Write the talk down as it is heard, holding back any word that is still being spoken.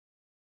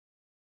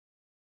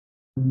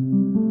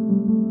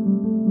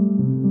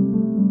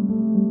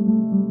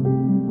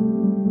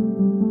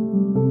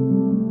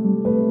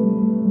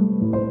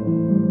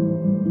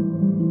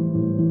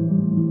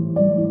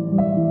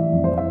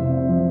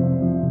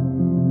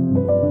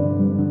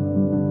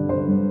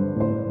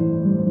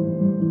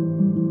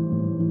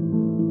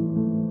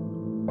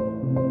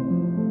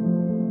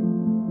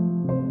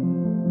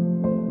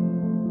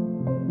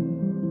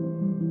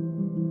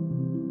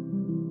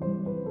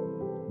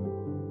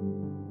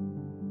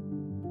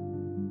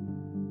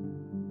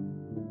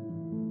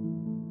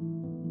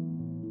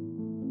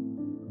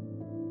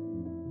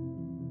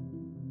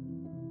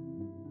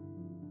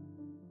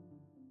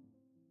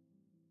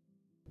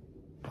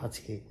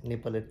আজকে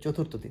নেপালের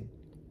চতুর্থ দিন,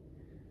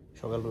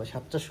 সকালবেলা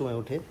 7টার সময়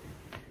উঠে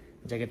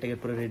জ্যাকেট ট্যাকেট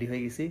পরে রেডি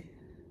হয়ে গেছি।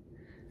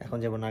 এখন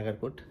যাব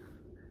নাগারকোট।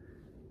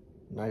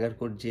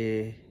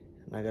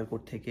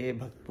 নাগারকোট থেকে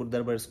ভাগপুর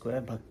দরবার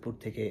স্কোয়ার, ভাগপুর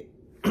থেকে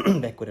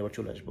ব্যাক করে আবার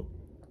চলে আসবো।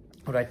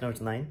 রাইট নাও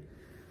ইটস 9,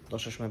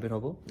 10টার সময় বের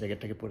হবো, জ্যাকেট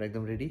ট্যাকেট পরে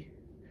একদম রেডি,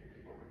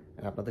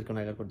 আর আপনাদেরকেও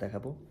নাগারকোট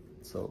দেখাবো।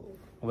 So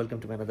welcome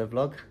to my another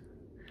blog,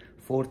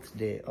 4th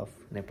day of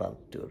Nepal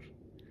tour.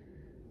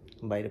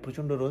 বাইরে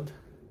প্রচণ্ড রোদ,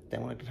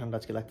 তেমন একটা ঠান্ডা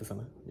আজকে লাগতেছে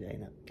না, যাই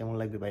না কেমন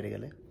লাগবে বাইরে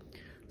গেলে।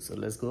 So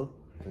let's go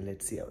and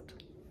let's see out.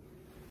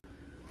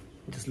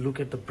 Just look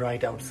at the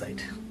bright outside.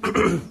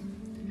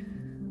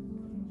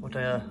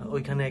 ওটা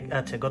ওইখানে,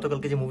 আচ্ছা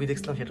গতকালকে যে মুভি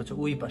দেখছিলাম সেটা হচ্ছে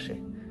ওই পাশে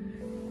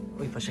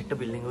একটা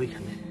বিল্ডিং,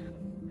 ওইখানে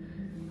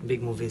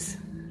বিগ মুভিজ।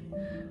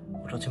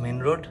 ওটা হচ্ছে main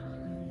road.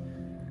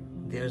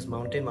 There is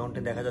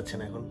mountain দেখা যাচ্ছে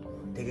না, এখন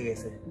ঢেকে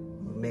গেছে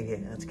মেঘে।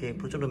 আজকে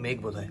প্রচণ্ড মেঘ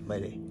বোধ হয়,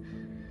 বাইরে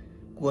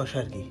কুয়াশা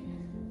আর কি।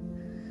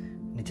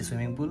 নিচে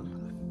সুইমিং পুলে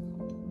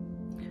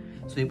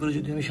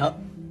যদি আমি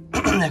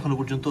এখনো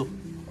পর্যন্ত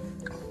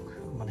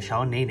মানে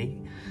শাওয়ার নেই, আই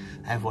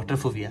হ্যাভ ওয়াটার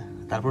ফোবিয়া।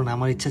 তারপর না,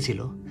 আমার ইচ্ছা ছিল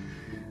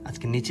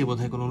আজকে নিচে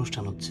বোধহয় কোনো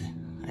অনুষ্ঠান হচ্ছে,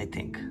 I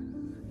think.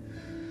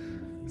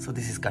 So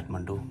this is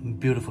Kathmandu,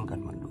 beautiful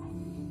Kathmandu.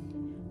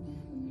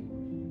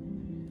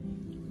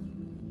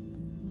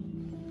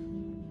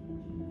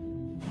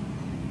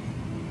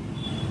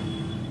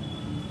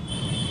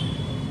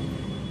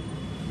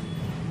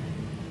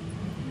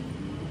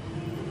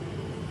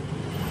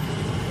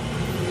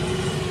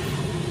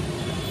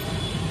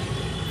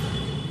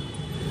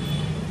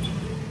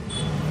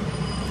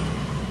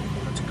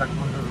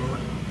 Kathmandu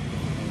road.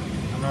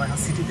 আমরা এখন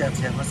সিটিতে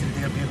আছি, আমরা সিটি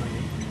থেকে বের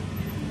হইনি।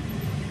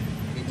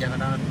 এই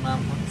জায়গাটার নাম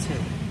হচ্ছে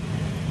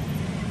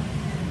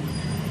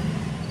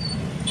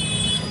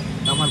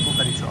আমার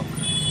পোকারি চক।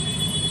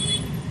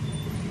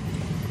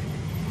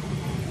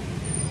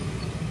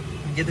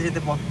 যেতে যেতে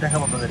পথ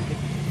দেখাবো আপনাদেরকে,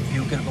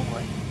 ভিউ কিরকম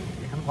হয়।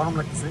 এখন গরম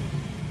লাগতেছে,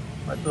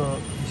 হয়তো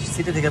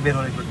সিটি থেকে বের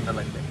হলে একটু ঠান্ডা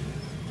লাগবে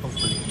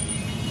হোপফুলি।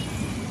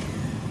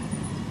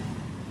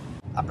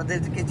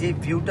 আপনাদেরকে যে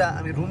ভিউটা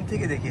আমি রুম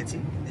থেকে দেখিয়েছি,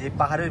 যে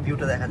পাহাড়ের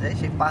ভিউটা দেখা যায়,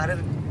 সেই পাহাড়ের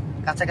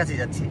কাছাকাছি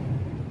যাচ্ছি,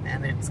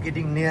 and it's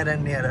getting near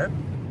and নিয়ারার।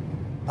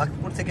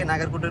 Bhagpur থেকে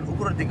নাগারকোটের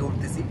উপরের দিকে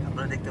উঠতেছি,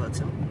 আপনারা দেখতে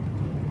পাচ্ছেন।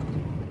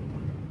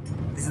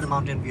 This is the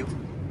mountain view.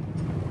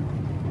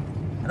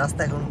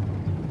 রাস্তা এখন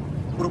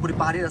পুরোপুরি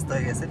পাহাড়ি রাস্তা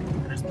হয়ে গেছে,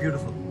 ইটস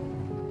বিউটিফুল।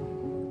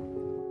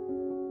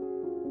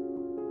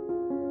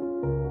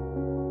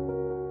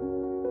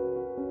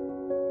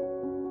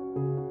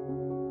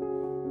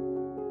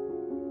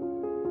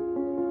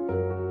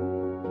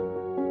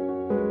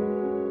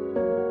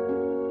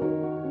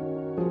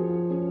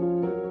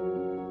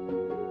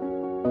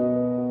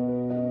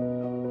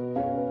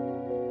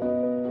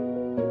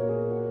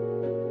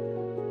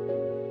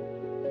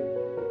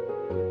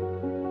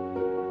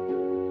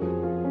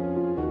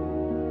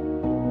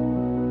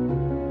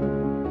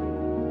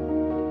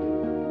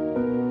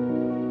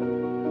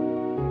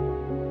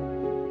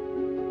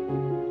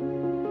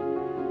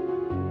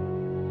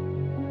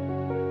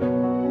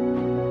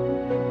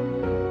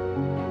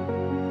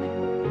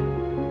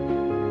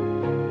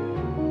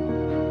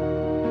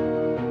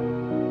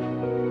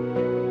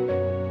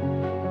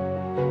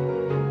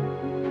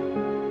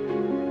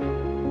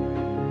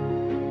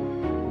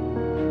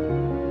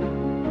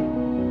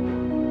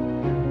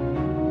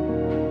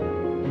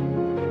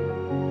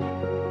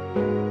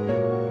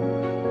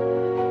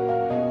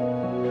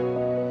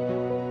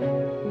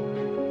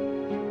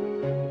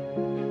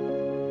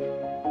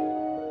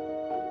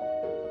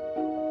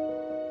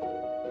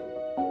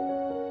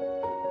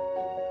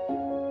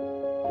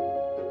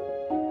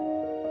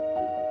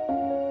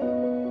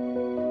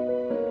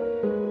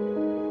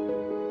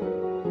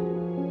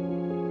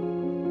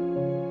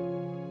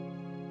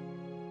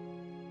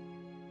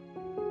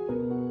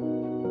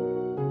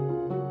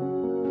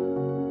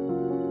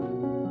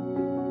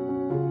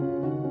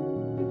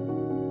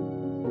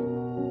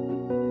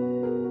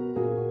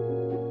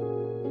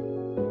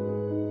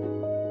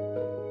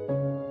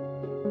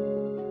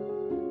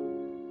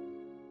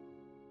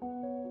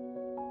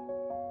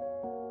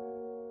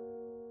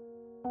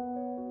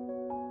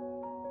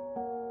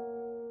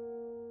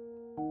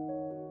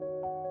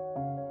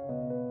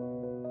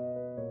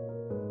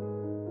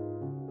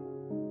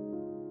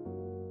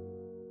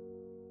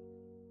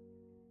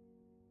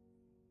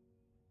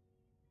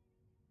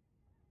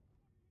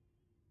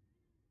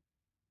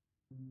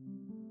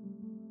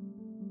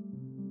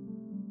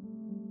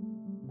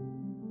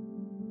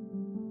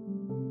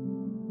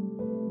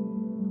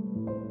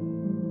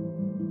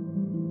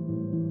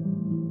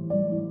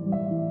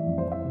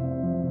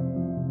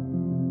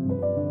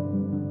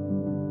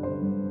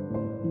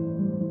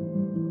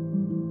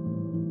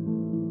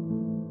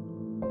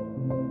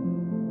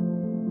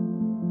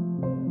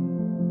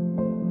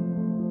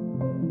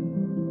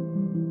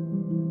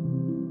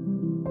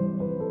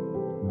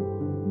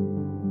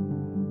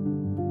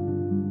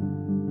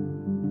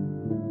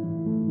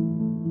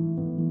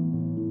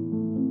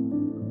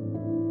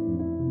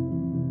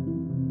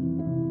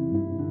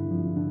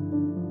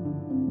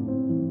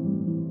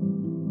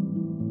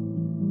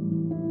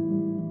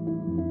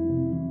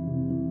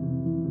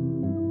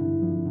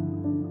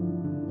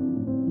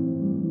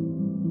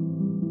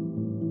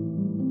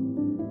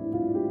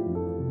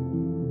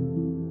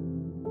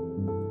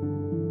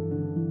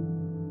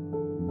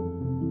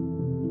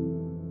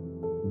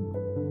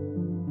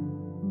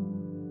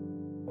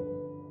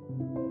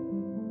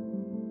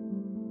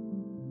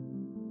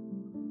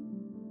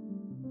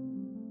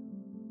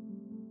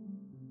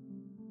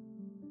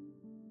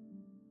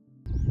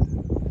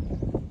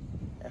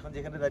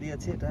 যেখানে দাঁড়িয়ে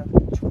আছি এটা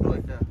ছোট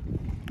একটা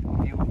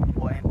ভিউ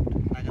পয়েন্ট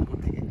নাগারকোট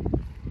থেকে।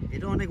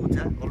 এটা অনেক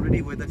উঁচা, অলরেডি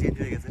ওয়েদার চেঞ্জ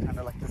হয়ে গেছে,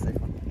 ঠান্ডা লাগতেছে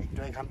এখন। একটু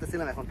আগে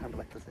ঘামতেছিলাম, এখন ঠান্ডা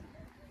লাগতেছে।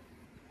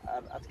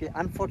 আর আজকে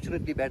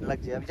আনফর্চুনেটলি ব্যাড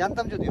লাগছে। আমি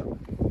জানতাম যদিও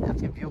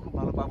আজকে ভিউ খুব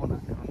ভালো পাবো না,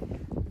 এখন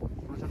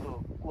প্রচণ্ড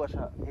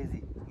কুয়াশা, হেজি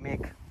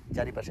মেঘ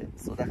চারিপাশে,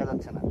 সো দেখা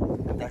যাচ্ছে না।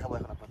 আমি দেখাবো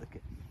এখন আপনাদেরকে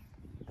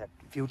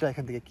ভিউটা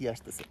এখান থেকে কি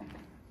আসতেছে।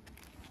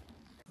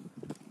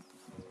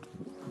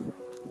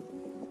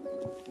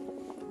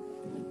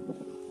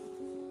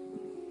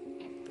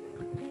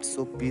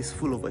 So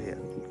peaceful over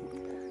here.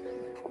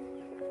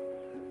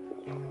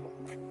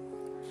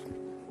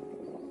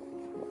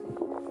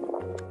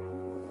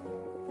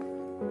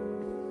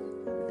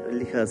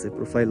 লেখা আছে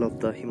profile of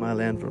the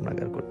Himalayan from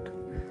Nagarkot.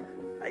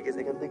 I guess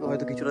এখান থেকে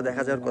হয়তো কিছুটা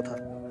দেখা যাওয়ার কথা।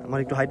 আমার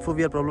একটু হাইট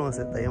ফোবিয়ার প্রবলেম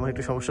আছে, তাই আমার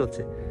একটু সমস্যা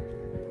হচ্ছে।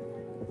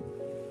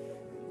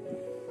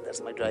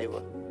 That's my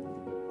driver.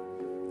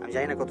 আমি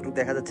জানি না কতটুকু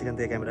দেখা যাচ্ছে এখান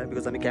থেকে ক্যামেরা,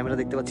 বিকজ আমি ক্যামেরা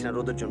দেখতে পাচ্ছি না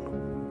রোদের জন্য।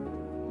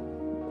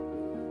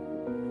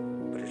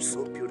 But it's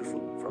so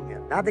beautiful from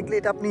here. না দেখলে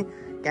এটা আপনি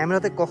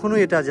ক্যামেরাতে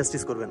কখনোই এটা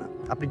জাস্টিস করবে না।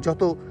 আপনি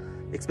যত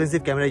এক্সপেন্সিভ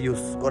ক্যামেরা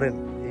ইউজ করেন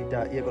এটা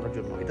করার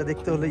জন্য, এটা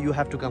দেখতে হলে you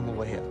have to come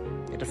over here.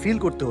 এটা ফিল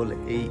করতে হলে,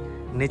 এই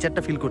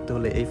নেচারটা ফিল করতে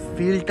হলে, এই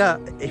ফিলটা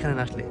এখানে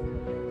আসলে।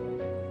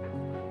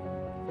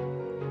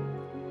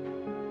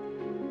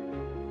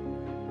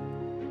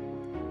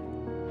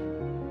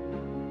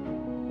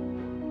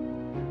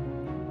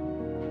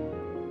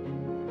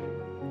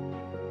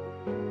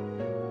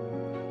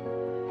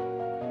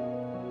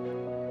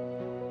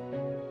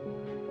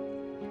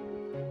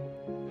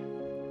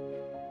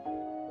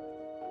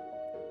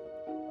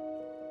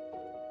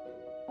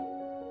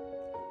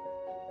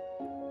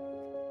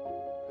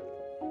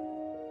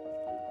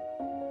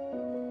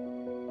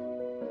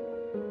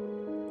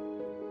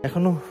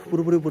 এখনো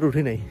পুরোপুরি উপরে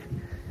উঠি নাই,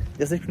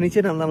 জাস্ট একটু নিচে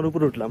নামলাম, আমরা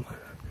উপরে উঠলাম।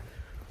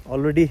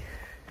 অলরেডি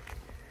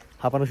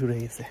হাঁপানো শুরু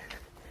হয়ে গেছে।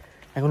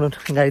 এখন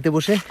গাড়িতে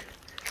বসে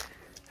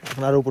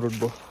এখন আরো উপরে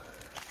উঠবো।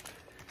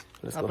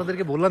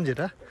 আপনাদেরকে বললাম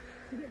যেটা,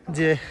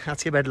 যে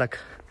আজকে ব্যাড লাক,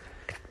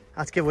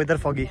 আজকে ওয়েদার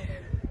ফগি,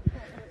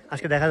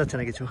 আজকে দেখা যাচ্ছে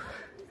না কিছু।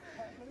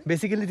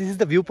 Basically this is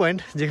the view point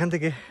যেখান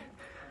থেকে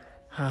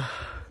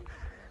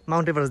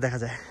মাউন্ট এভারেস্ট দেখা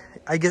যায়।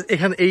 আই গেস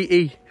এখানে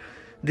এই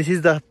দিস ইজ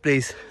দ্য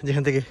প্লেস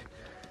যেখান থেকে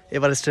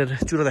এভারেস্টের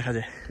চূড়া দেখা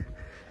যায়।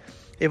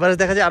 এভারেস্ট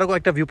দেখা যায়, আরও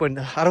কয়েকটা ভিউ পয়েন্ট,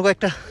 আরও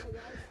কয়েকটা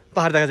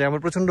পাহাড় দেখা যায়।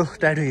 আমার প্রচণ্ড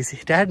টায়ার্ড হয়ে গেছি।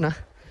 টায়ার্ড না,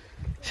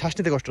 শ্বাস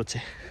নিতে কষ্ট হচ্ছে।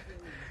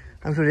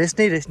 আমি একটু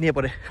রেস্ট নিয়ে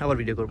পরে আবার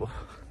ভিডিও করবো।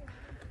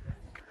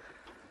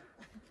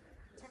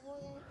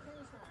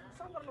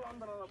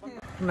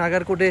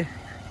 নাগারকোটে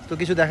তো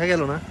কিছু দেখা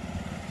গেল না।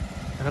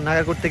 এখন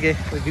নাগারকোট থেকে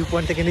ওই ভিউ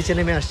পয়েন্ট থেকে নিচে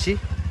নেমে আসছি।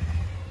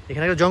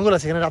 এখানে একটা জঙ্গল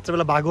আছে, এখানে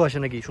রাত্রেবেলা বাঘও আসে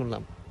নাকি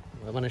শুনলাম,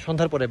 মানে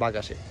সন্ধ্যার পরে বাঘ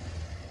আসে।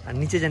 আর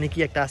নিচে জানি কি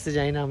একটা আসতে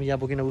যাই না, আমি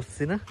যাবো কিনা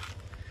বুঝতেছি না।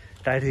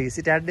 টায়ার্ড হয়ে গেছি,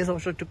 টায়ার্ডনেস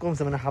অবশ্য একটু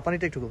কমছে, মানে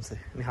হাঁপানিটা একটু কমছে,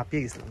 আমি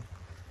হাঁপিয়ে গেছিলাম।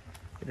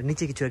 এটা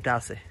নিচে কিছু একটা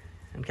আছে,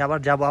 আবার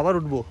যাবো, আবার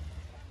উঠবো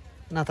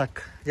না, থাক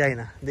যাই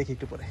না, দেখি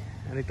একটু পরে।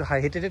 আমি একটু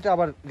হেঁটে হেঁটে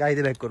আবার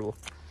গাড়িতে ব্যাক করবো।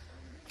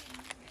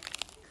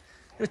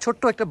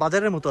 ছোট্ট একটা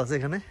বাজারের মতো আছে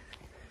এখানে,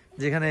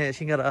 যেখানে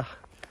সিঙ্গারা,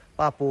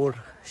 পাঁপড়,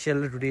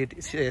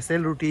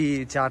 সেল রুটি,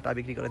 চাটা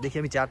বিক্রি করে। দেখি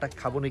আমি চাটা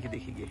খাবো নাকি,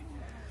 দেখি গিয়ে।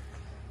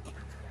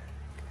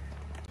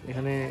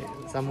 এখানে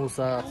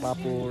সামোসা,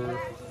 পাঁপড়,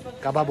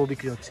 কাবাবও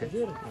বিক্রি হচ্ছে।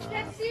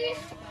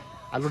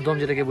 আলুর দম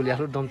যেটাকে বলি,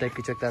 আলুর দম টাইপ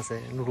কিছু একটা আছে।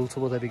 নুডলসও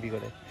বোধহয় বিক্রি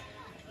করে,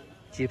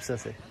 চিপস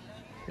আছে।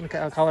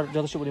 খাওয়ার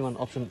যথেষ্ট পরিমাণ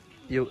option.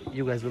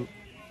 You guys will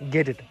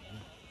get it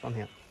from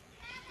here.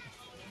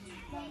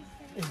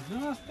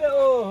 नमस्ते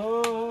ओहो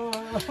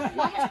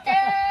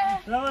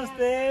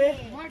नमस्ते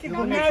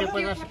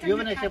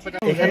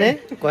এখানে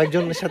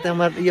কয়েকজনের সাথে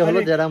আমার হলো,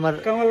 যারা আমার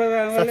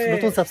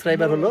নতুন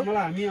সাবস্ক্রাইবার হলো,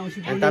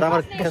 তারা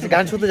আমার কাছে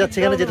গান শুনতে যাচ্ছে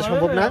এখানে, যেটা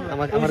সম্ভব না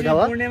আমার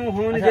গাওয়া।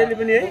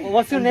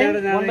 What's your name?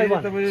 One by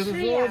one.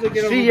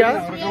 Shriya.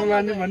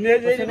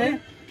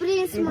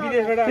 Prince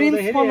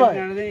Malloy.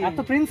 आप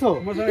तो प्रिंस हो।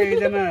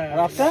 और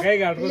आपका?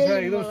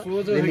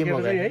 Lily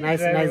Malloy.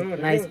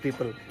 Nice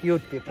people,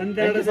 cute people.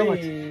 Thank you so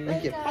much.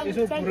 Thank you.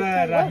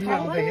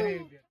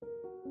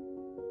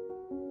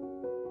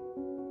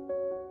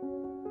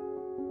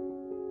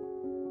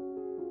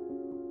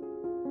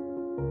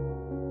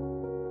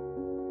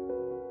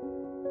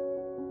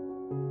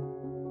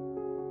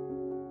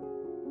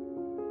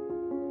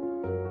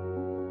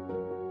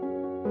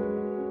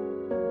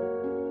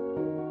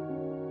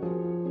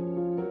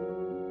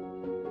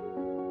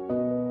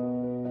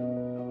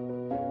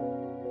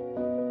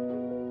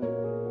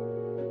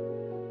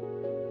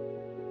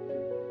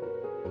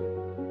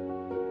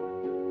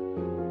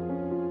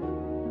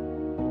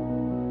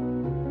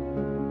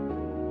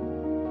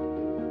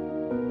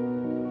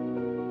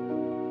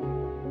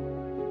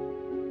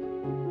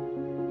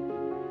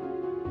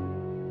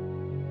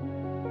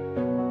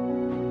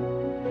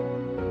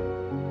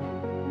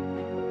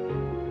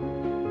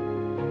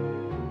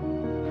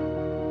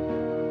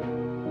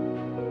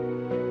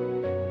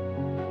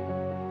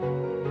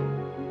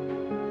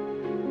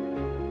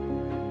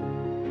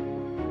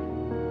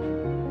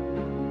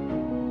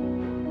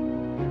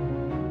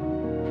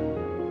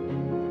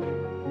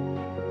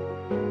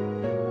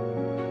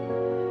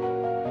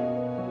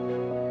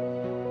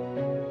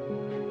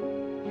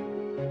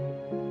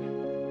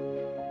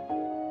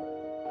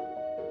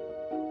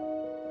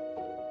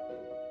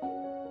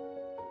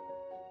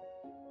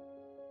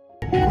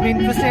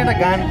 Interesting একটা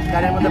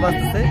গানের মধ্যে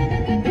বাজতেছে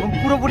এবং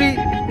পুরোপুরি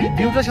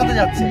ভিউটার সাথে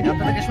যাচ্ছে,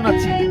 আপনাদেরকে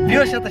শোনাচ্ছি,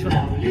 ভিউয়ের সাথে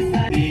শোনা।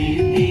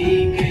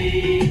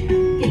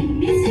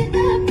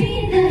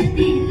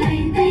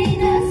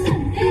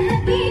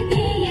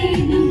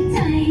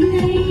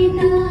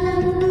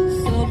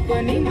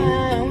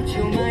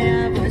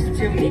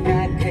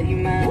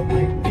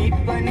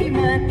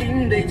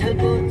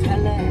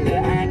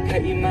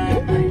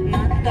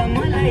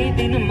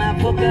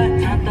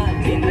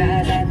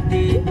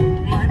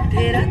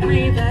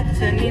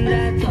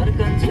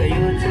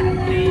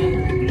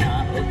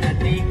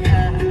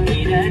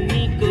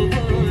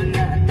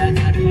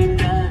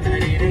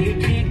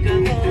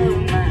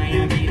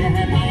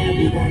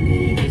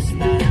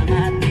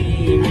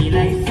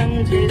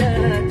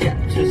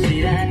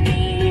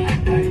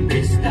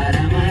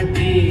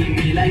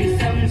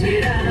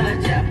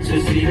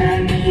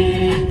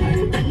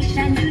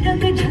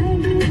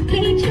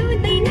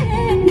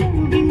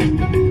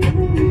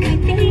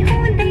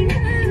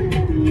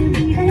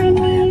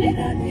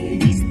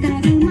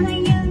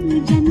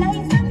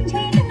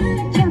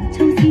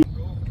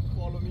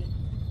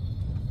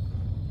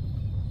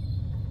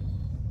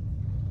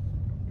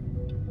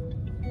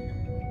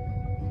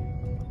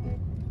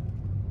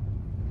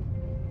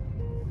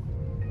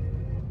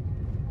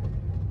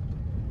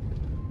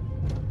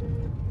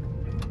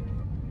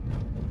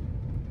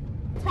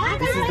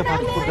 This is the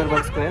Bhaktapur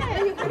Darbar Square,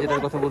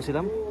 যেটার কথা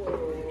বলছিলাম।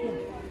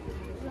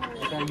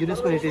 এটা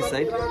ইউনেস্কো হেরিটেজ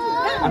সাইট।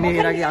 আমি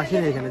এর আগে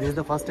আসিনি এখানে, this is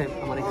the first time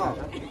আমার এখানে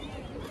আসা।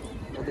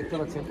 দেখতে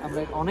পাচ্ছেন আমরা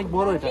অনেক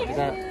বড়,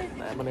 এটা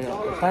মানে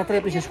তাড়াতাড়ি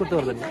আপনি শেষ করতে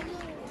পারবেন না।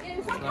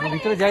 আমি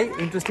ভিতরে যাই,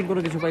 ইন্টারেস্টিং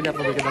কোনো কিছু পাইলে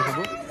আপনাদেরকে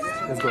দেখাবো।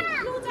 Let's go.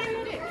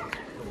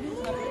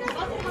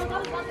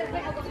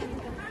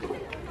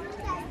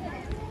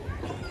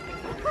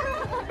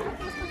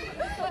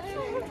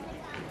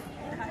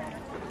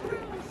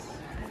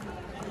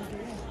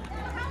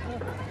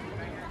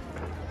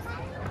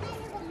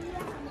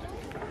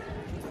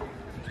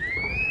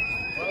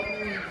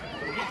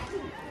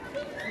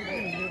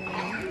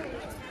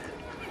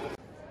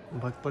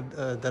 Bhaktapur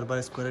Darbar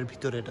Square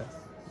ভিতরে এটা,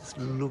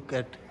 লুক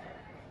এট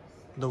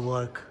দ্য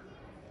ওয়ার্ক,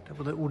 এটা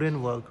বোধহয় উডেন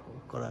ওয়ার্ক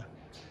করা,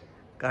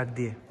 কাঠ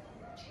দিয়ে।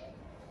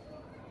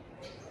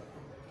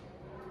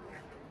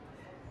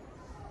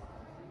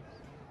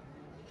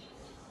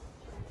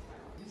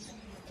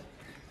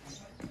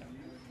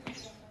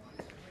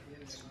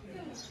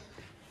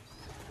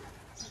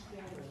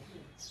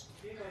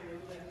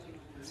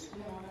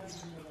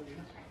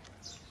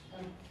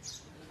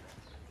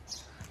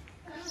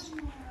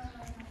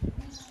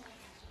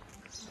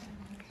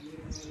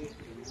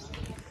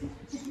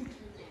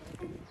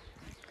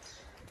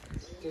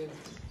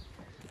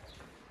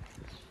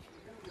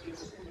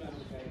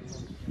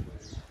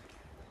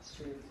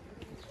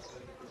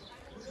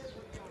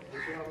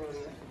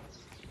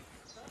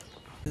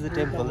 This is a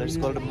temple. It's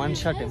called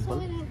Mansha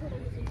Temple.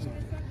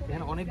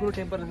 এখানে অনেকগুলো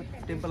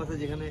টেম্পল আছে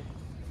যেখানে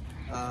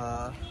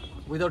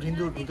উইদাউট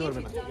হিন্দু ঢুকতে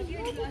পারবে না।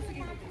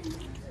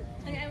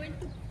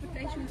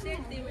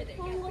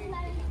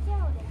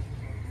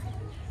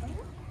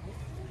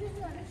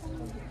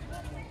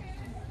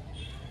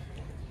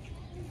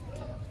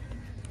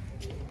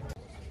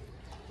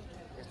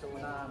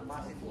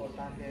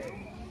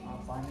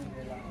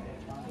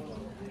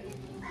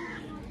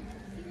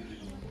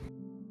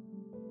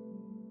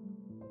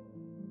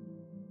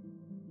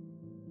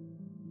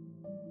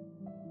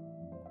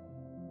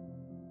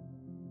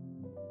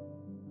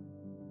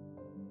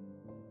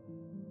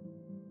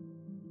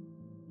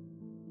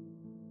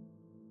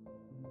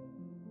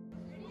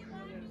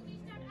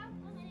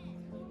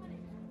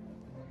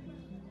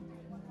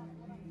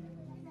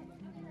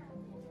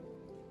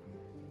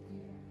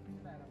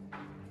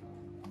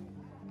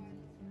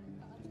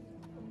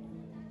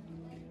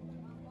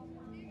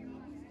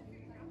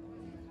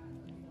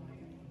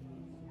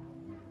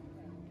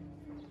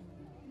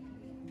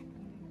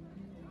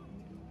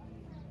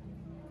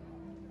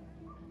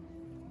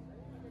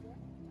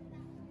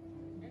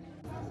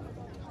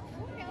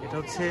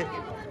 এটা হচ্ছে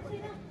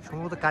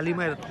সম্ভবত কালী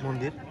মায়ের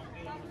মন্দির,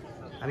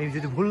 আমি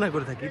যদি ভুল না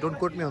করে থাকি, don't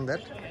coat me on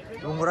that.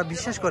 এবং ওরা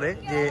বিশ্বাস করে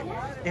যে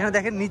এখানে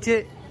দেখেন নিচে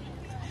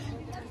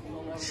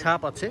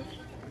সাপ আছে,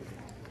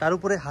 তার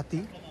উপরে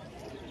হাতি,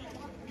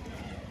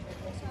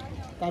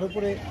 তার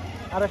উপরে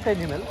আর একটা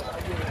অ্যানিমেল,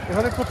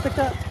 এভাবে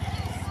প্রত্যেকটা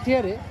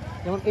স্টিয়ারে,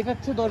 যেমন এটার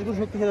চেয়ে 10 গুণ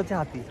শক্তিশালী হচ্ছে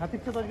হাতি,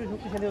 হাতির চেয়ে 10 গুণ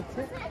শক্তিশালী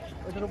হচ্ছে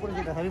ওটার উপরে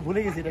যেটা, আমি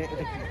ভুলে গেছি এটা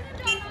কি,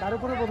 তার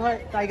উপরে বোধ হয়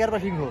টাইগার বা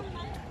সিংহ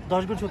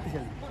 10 গুণ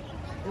শক্তিশালী,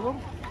 এবং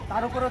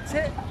তার উপর হচ্ছে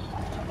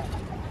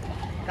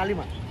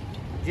কালীমা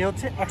যে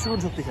হচ্ছে 100 গুণ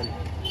শক্তিশালী।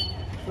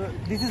 তো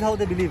this is how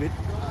they believe it.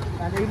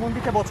 আর এই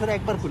মন্দিরটা বছরে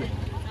একবার খুলে।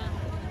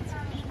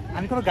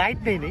 আমি কোনো গাইড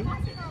নেই,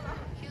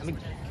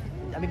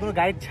 আমি কোনো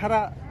গাইড ছাড়া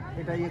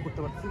এটা ইয়ে করতে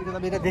পারছি, বিকজ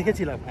আমি এটা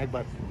দেখেছিলাম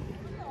একবার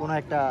কোনো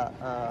একটা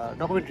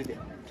ডকুমেন্টারিতে।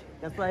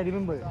 That's why I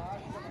remember.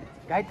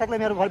 Guide থাকলে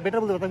আমি আরো বেটার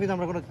বলতে পারতাম, কিন্তু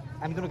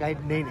আমি কোনো গাইড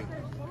নেই।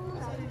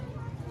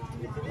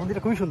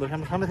 মন্দিরটা খুবই সুন্দর,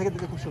 সামনে থেকে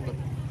দেখতে খুব সুন্দর।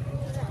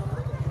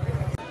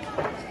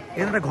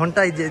 এখানে একটা ঘন্টা,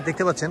 এই যে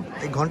দেখতে পাচ্ছেন,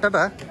 এই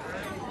ঘন্টাটা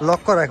লক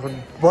করা এখন,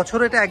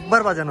 বছরে এটা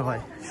একবার বাজানো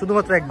হয়,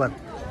 শুধুমাত্র একবার।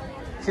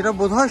 সেটা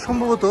বোধ হয়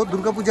সম্ভবত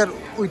দুর্গাপূজার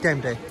ওই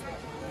টাইমটায়,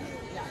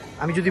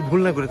 আমি যদি ভুল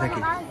না করে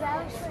থাকি।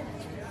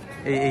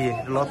 এই এই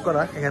লক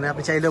করা, এখানে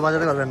আপনি চাইলেও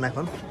বাজাতে পারবেন না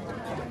এখন।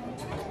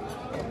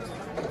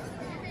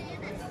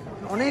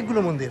 অনেকগুলো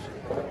মন্দির,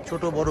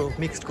 ছোট বড়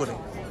মিক্সড করে।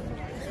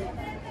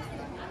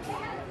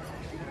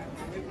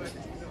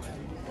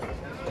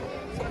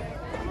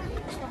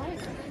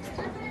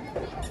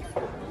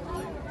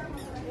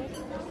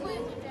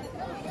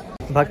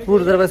 ভাগপুর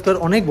দরবার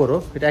স্কয়ার অনেক বড়,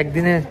 এটা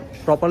একদিনে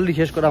প্রপারলি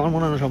শেষ করা আমার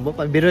মনে হয় না সম্ভব।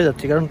 আমি বের হয়ে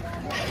যাচ্ছি কারণ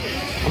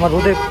আমার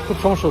রোদে খুব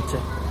সমস্যা হচ্ছে।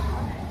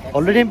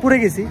 অলরেডি আমি পড়ে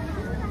গেছি,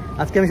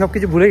 আজকে আমি সব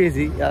কিছু ভুলে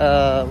গেছি,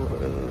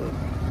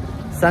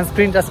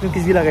 সানস্ক্রিন টানস্ক্রিন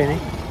কিছুই লাগাই নাই।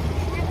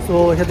 সো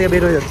এখান থেকে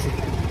বের হয়ে যাচ্ছি,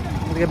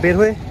 এখান থেকে বের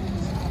হয়ে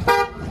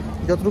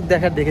যতটুকু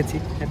দেখার দেখেছি,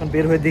 এখন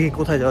বের হয়ে দেখি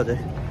কোথায় যাওয়া যায়।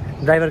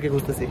 ড্রাইভারকে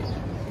খুঁজতেছি।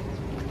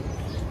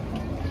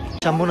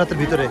 শম্ভুনাথের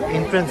ভিতরে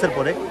এন্ট্রেন্সের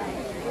পরে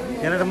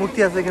এখানে একটা মূর্তি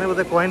আছে, এখানে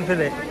বোধহয় কয়েন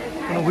ফেলে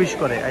কোনো উইশ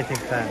করে, আই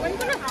থিঙ্ক। হ্যাঁ,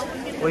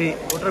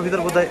 ওটার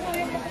ভিতর বোধহয়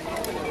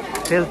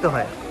ফেলতে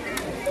হয়,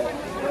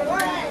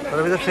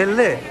 ওটার ভিতর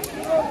ফেললে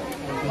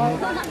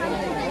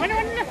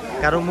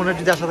কারো মনে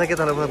যদি আশা থাকে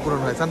তাহলে পূরণ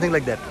হয়, সামথিং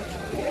লাইক দ্যাট।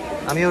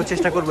 আমিও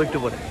চেষ্টা করবো একটু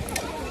পরে।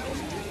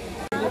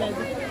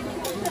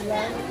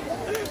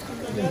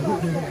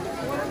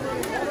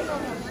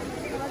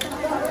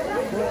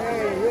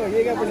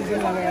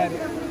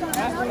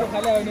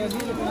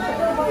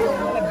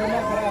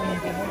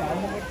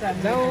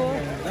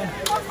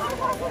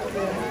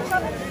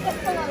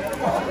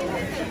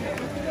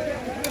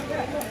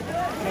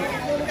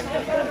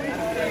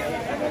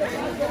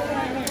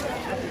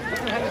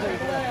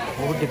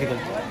 বহুত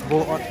ডিফিকাল্ট,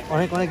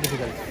 অনেক অনেক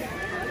ডিফিকাল্ট।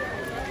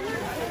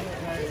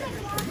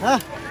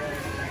 হ্যাঁ,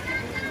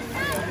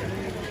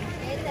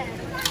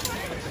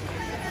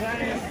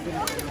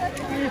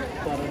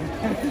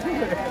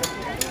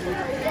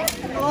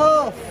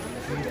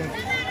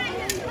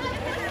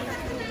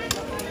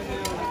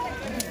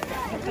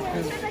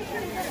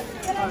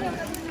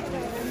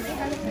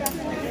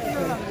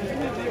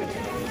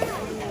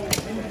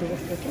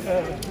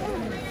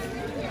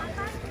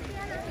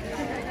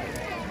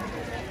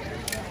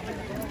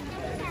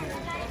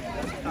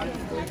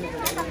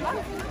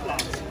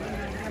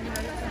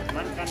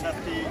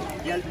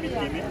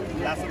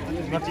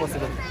 not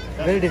possible,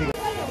 very difficult.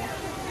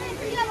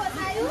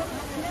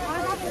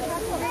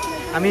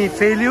 আমি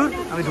ফেইলিউর,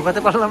 আমি ঢুকাতে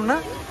পারলাম না।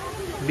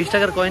 20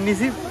 টাকার কয়েন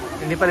নিয়েছি,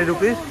 নেপালি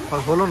রুপি,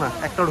 হলো না,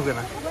 একটাও ঢুকে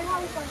না।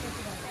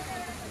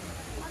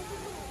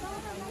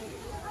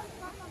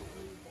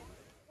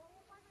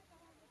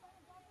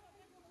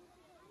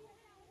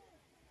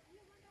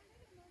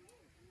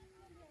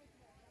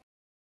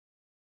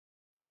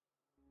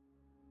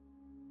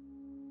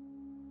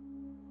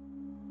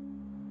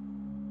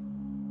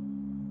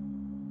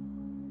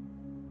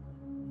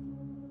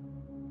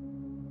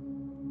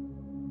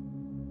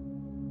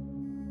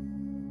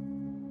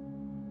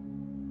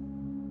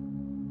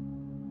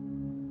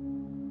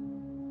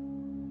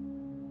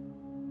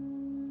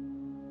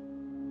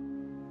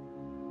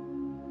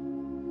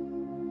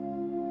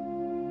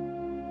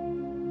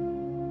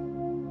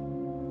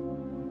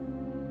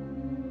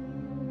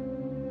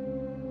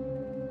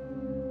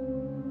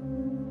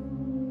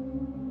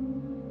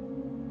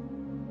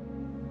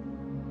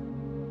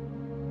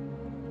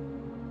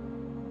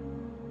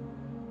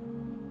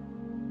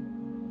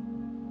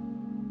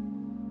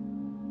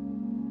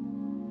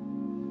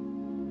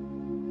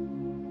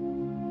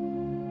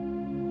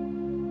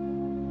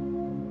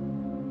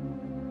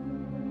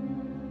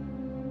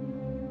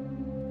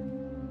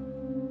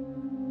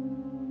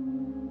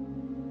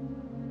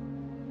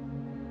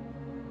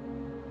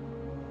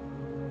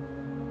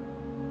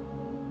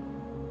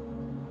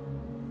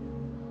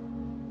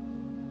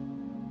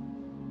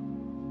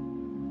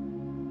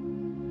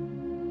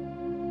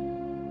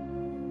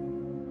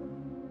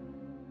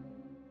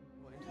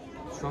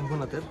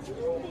 শম্ভুনাথের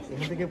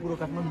এখান থেকে পুরো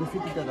কাঠমান্ডু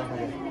সিটিটা দেখা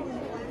যায়।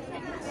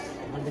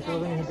 মানে দেখতে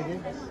পাবেন এখান থেকে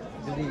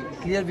যদি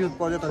ক্লিয়ার ভিউ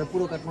পাওয়া যায় তাহলে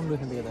পুরো কাঠমান্ডু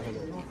এখান থেকে দেখা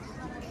যায়।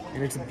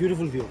 And it's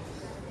beautiful view.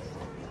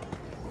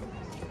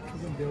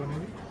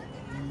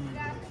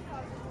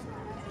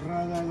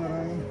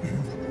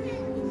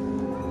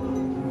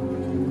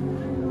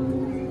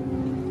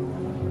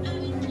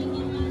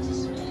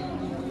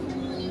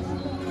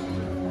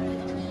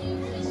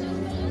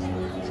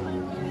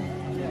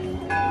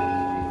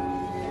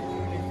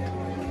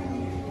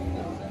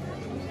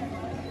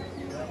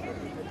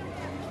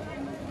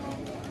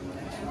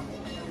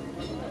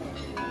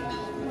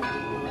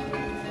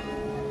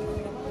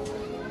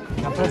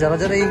 আপনারা যারা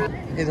যারা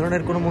এই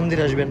ধরনের কোনো মন্দির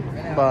আসবেন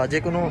বা যে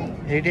কোনো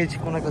হেরিটেজ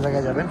কোনো একটা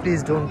জায়গায় যাবেন, please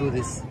don't do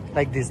this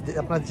like this.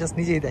 আপনারা জাস্ট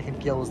নিজেই দেখেন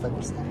কি অবস্থা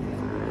করছে।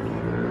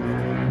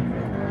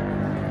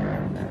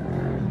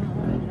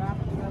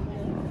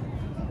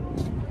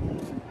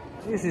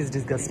 This is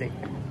disgusting.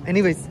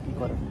 Anyways,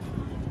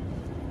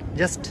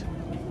 just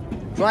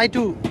try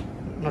to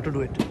not to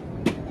do it.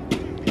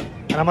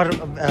 আর আমার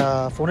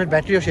ফোনের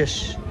ব্যাটারিও শেষ।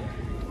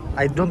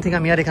 I don't think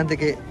আমি আর এখান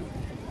থেকে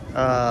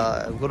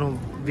কোনো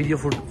ভিডিও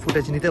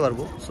ফুটেজ নিতে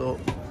পারবো। সো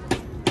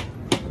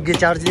গিয়ে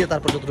চার্জ দিয়ে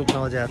তারপর যতটুকু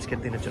নেওয়া যায় আজকের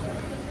দিনের জন্য।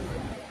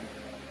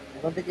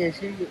 ওখান থেকে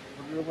এসেই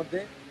হোটেলের মধ্যে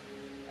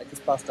একটু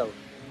 5টা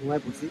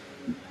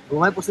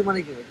ঘুমায় পড়ছি মানে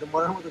কি একদম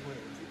মরার মতো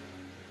ঘুমিয়ে পড়ছি।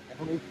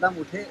 এখন উঠলাম,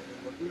 উঠে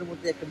হোটেলের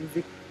মধ্যে একটা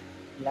মিউজিক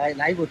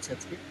লাইভ হচ্ছে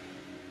আজকে।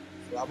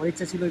 তো আমার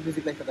ইচ্ছা ছিল ওই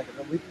মিউজিক লাইভটা দেখার,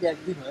 উইকলি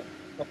একদিন হয়,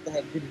 সপ্তাহে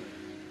একদিন হয়।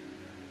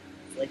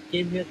 So I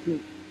came here to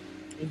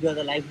enjoy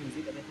the live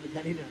music. আমি আসলে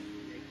জানি না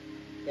যে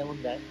কেমন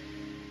গায়।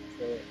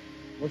 তো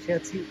বসে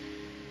আছি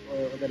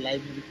ওদের লাইভ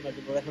মিউজিক শোনার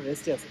জন্য। ওরা এখন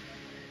রেস্টে আছে,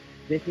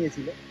 ব্রেক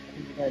নিয়েছিল,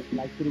 এখন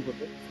লাইভ শুরু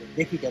করবে। তো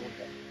দেখি কেমন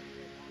গায়।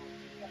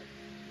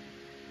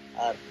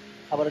 আর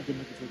খাবারের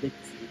জন্য কিছু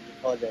দেখতেছি,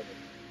 খাওয়া যায় না।